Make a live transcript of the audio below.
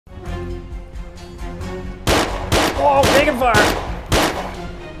Oh, taking fire!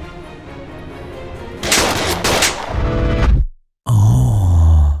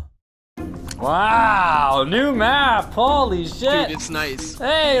 Oh. Wow, new map! Holy shit! Dude, it's nice.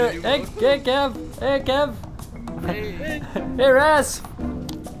 Hey, hey, Kev! Hey, Kev! Hey, hey, Raz!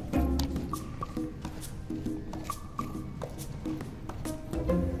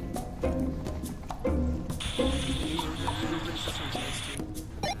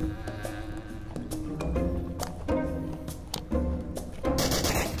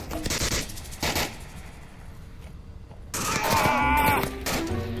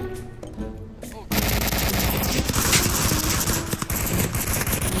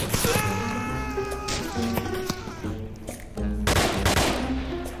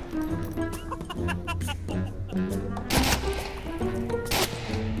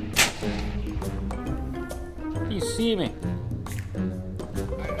 You see me? I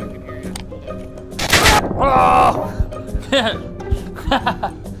can hear you. Oh!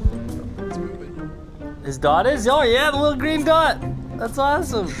 It's moving. His dot is? Oh yeah, the little green dot. That's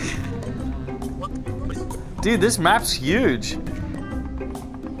awesome. Dude, this map's huge.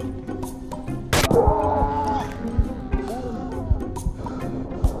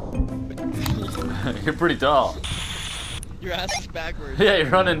 You're pretty tall. Your ass is backwards. Yeah, you're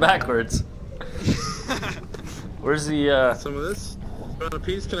running backwards. Where's the Some of this? Want a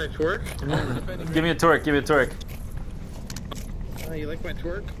piece? Can I twerk? Give me a torque, give me a torque. Oh, you like my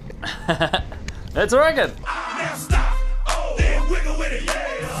twerk? It's working! Now stop! Oh, then wiggle with it,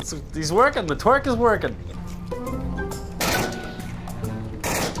 yeah! He's working, the torque is working.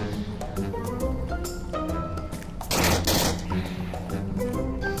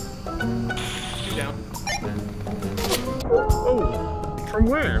 Down. Oh! From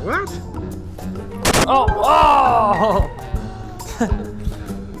where? What? Oh! Oh!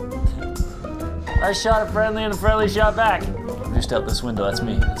 I shot a friendly and a friendly shot back. Just out this window, that's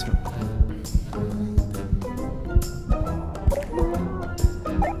me. That's me.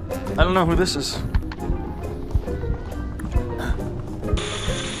 I don't know who this is.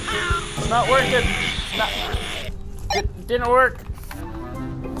 It's not working. It's not. It didn't work.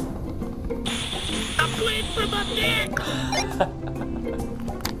 I'm bleeding from my dick!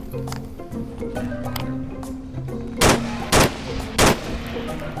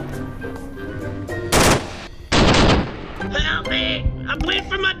 Help me! I'm bleeding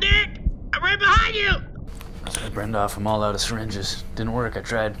from my dick! I'm right behind you! I was gonna burn off. I'm all out of syringes. Didn't work. I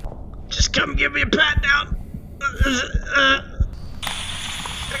tried. Just come give me a pat down. Pick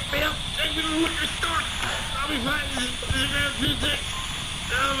me up. Take me to the liquor store. I'll be fine. This is about 2 seconds.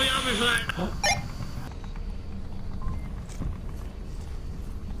 I'll be fine.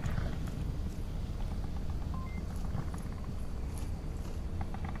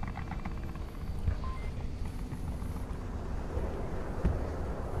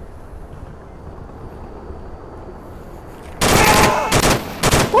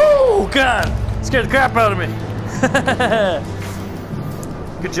 Woo! God! Scared the crap out of me.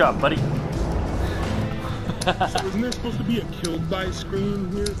 Good job, buddy. So isn't there supposed to be a killed by screen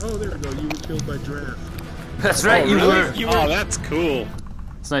here? Oh, there we go. You were killed by draft. That's right, you were. Oh, that's cool.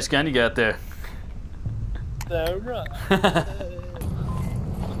 It's a nice gun you got there. Alright.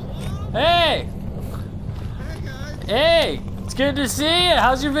 Hey! Hey, guys. Hey! It's good to see you.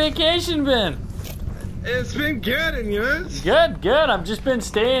 How's your vacation been? It's been good, and yours? Good, good. I've just been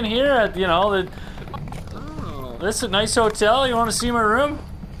staying here at, you know, Oh. this is a nice hotel. You want to see my room?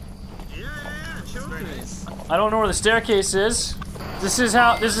 Yeah, show me. Nice. I don't know where the staircase is. This is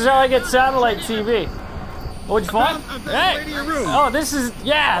how I get satellite TV. What'd you find? I found the way to your room. Oh, this is,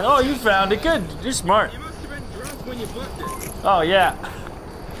 yeah. Oh, you found it. Good. You're smart. You must have been drunk when you booked it. Oh, yeah.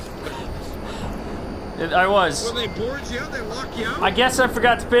 I was. When they board you out, they lock you out? I guess I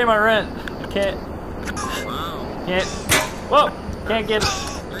forgot to pay my rent. Can't. Wow. Can't. Whoa! Can't get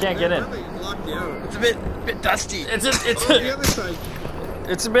in. They locked you out. It's a bit dusty. It's On the other side.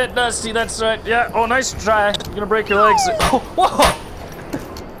 it's a bit dusty. That's right. Yeah. Oh, nice try. You're gonna break your legs. Oh, whoa!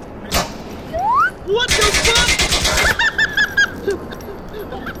 What the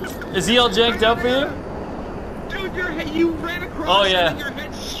fuck? Is he all janked up for you? Dude, you ran across Oh, yeah. and your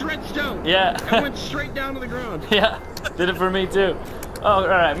head stretched out. Yeah. And went straight down to the ground. Yeah. Did it for me too. Oh, all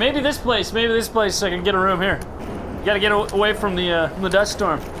right. Maybe this place. Maybe this place. So I can get a room here. You gotta get away from the dust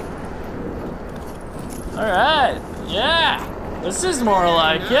storm. All right. Yeah. This is more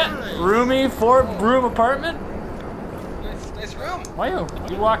like it. Roomy 4-room apartment. Nice room. Why are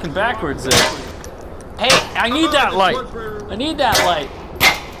you walking backwards there? Hey, I need that light. I need that light.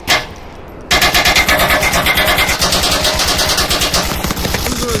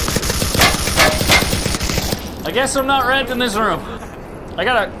 I I guess I'm not renting this room.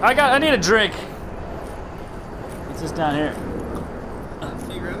 I need a drink. What's this down here?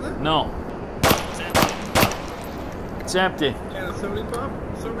 Can you grab that? No. It's empty. Yeah, somebody pop.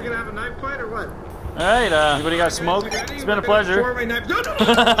 So we're gonna have a knife fight or what? Alright, anybody got smoke? It's been a pleasure. No,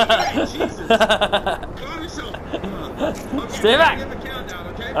 Jesus. Calm yourself. Okay, Stay back. Give a countdown,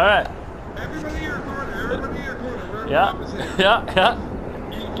 okay? Alright. Everybody in your corner. Everybody in your corner. Wherever Yeah. Pop is in. Yeah.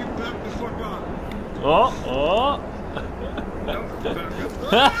 You back the fuck up. Oh. No, back up.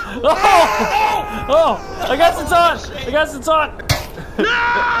 Oh! I got some time! No!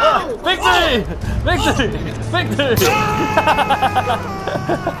 Oh, victory! Victory!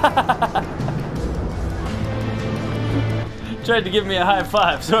 Tried to give me a high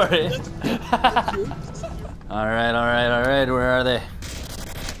five, sorry. Alright, where are they?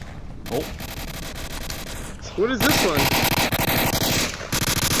 Oh. What is this one?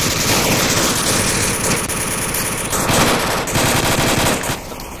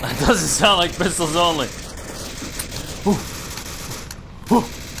 That doesn't sound like pistols only.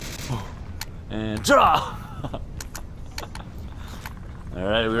 And draw!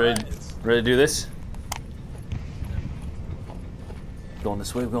 Alright, we ready to do this? Going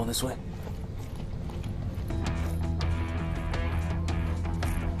this way, going this way.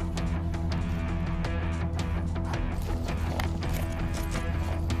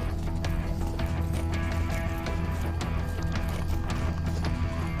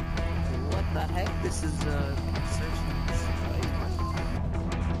 What the heck? This is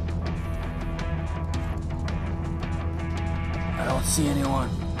I don't see anyone.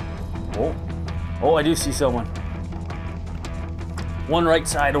 Oh, I do see someone. One right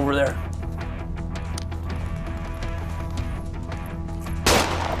side over there.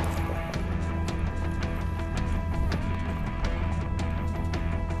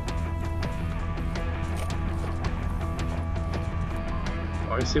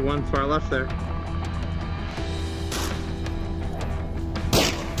 Oh, I see one far left there.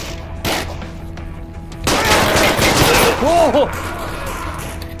 Whoa!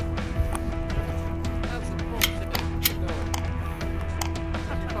 That's a bullshit. No.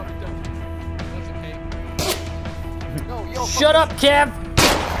 You probably don't. That's okay. No, yo, Shut up, Kev!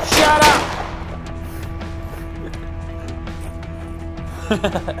 Shut up!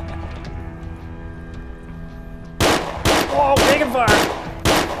 Oh, taking fire!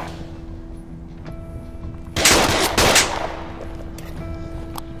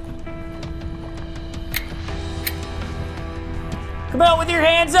 Come out with your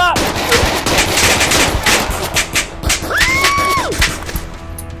hands up!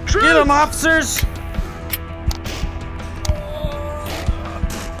 Get them, officers!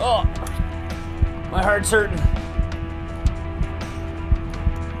 Oh, my heart's hurting.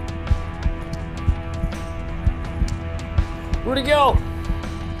 Where'd he go?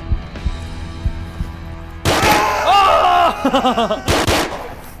 Oh!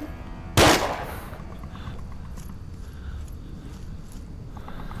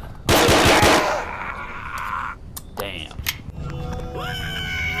 Damn.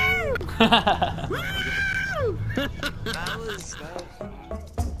 that was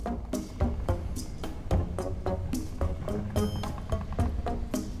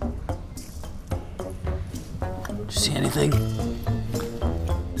Did you see anything?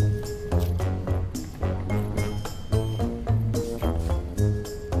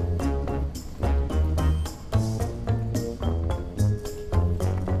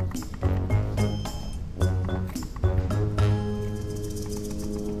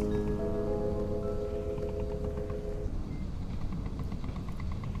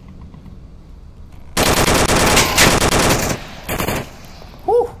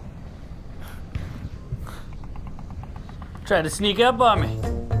 Whew. Tried to sneak up on me.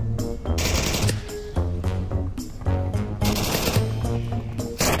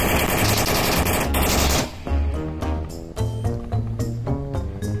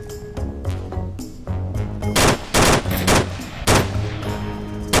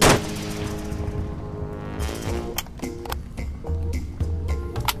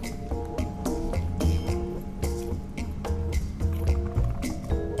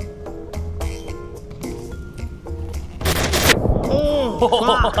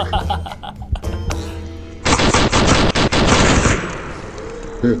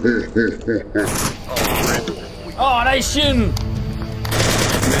 Oh, nice shooting!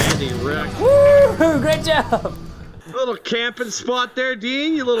 Mandy wreck. Woo! Great job! Little camping spot there,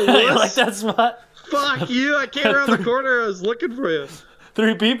 Dean, you little You wuss. like that spot? Fuck you, I came around the corner, I was looking for you.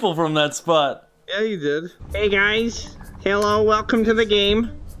 3 people from that spot. Yeah, you did. Hey guys. Hello, welcome to the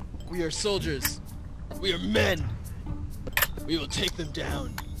game. We are soldiers. We are men. We will take them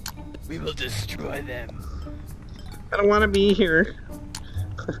down. We will destroy them. I don't want to be here.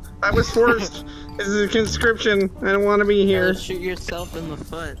 I was forced. This is a conscription. I don't want to be here. Shoot yourself in the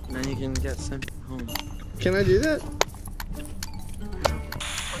foot, and then you can get sent home. Can I do that?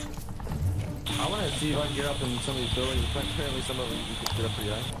 I want to see if I can get up in some of these buildings. Apparently some of them you can get up pretty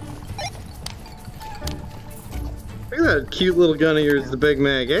high. Look at that cute little gun of yours, the Big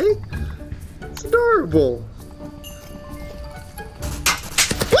Mag, eh? It's adorable.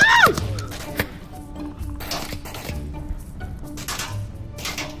 Woo!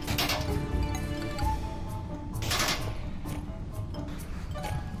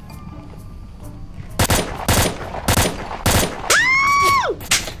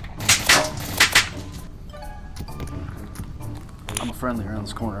 I'm a friendly around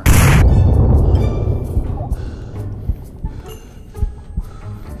this corner.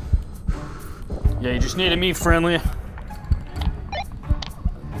 Yeah, you just needed me friendly.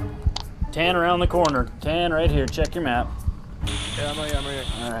 10 around the corner. 10 right here. Check your map. Yeah, I'm right here.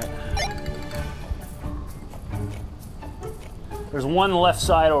 Alright. There's one left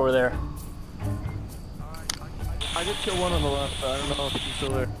side over there. I did kill one on the left, but I don't know if he's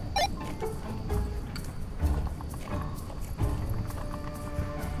still there.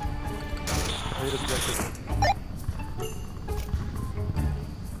 I hit objective.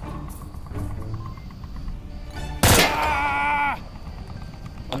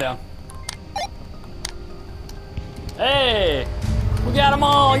 I'm down. Hey! We got them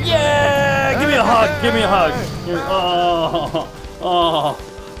all! Yeah! Give me a hug! Give me a hug! Oh! Oh!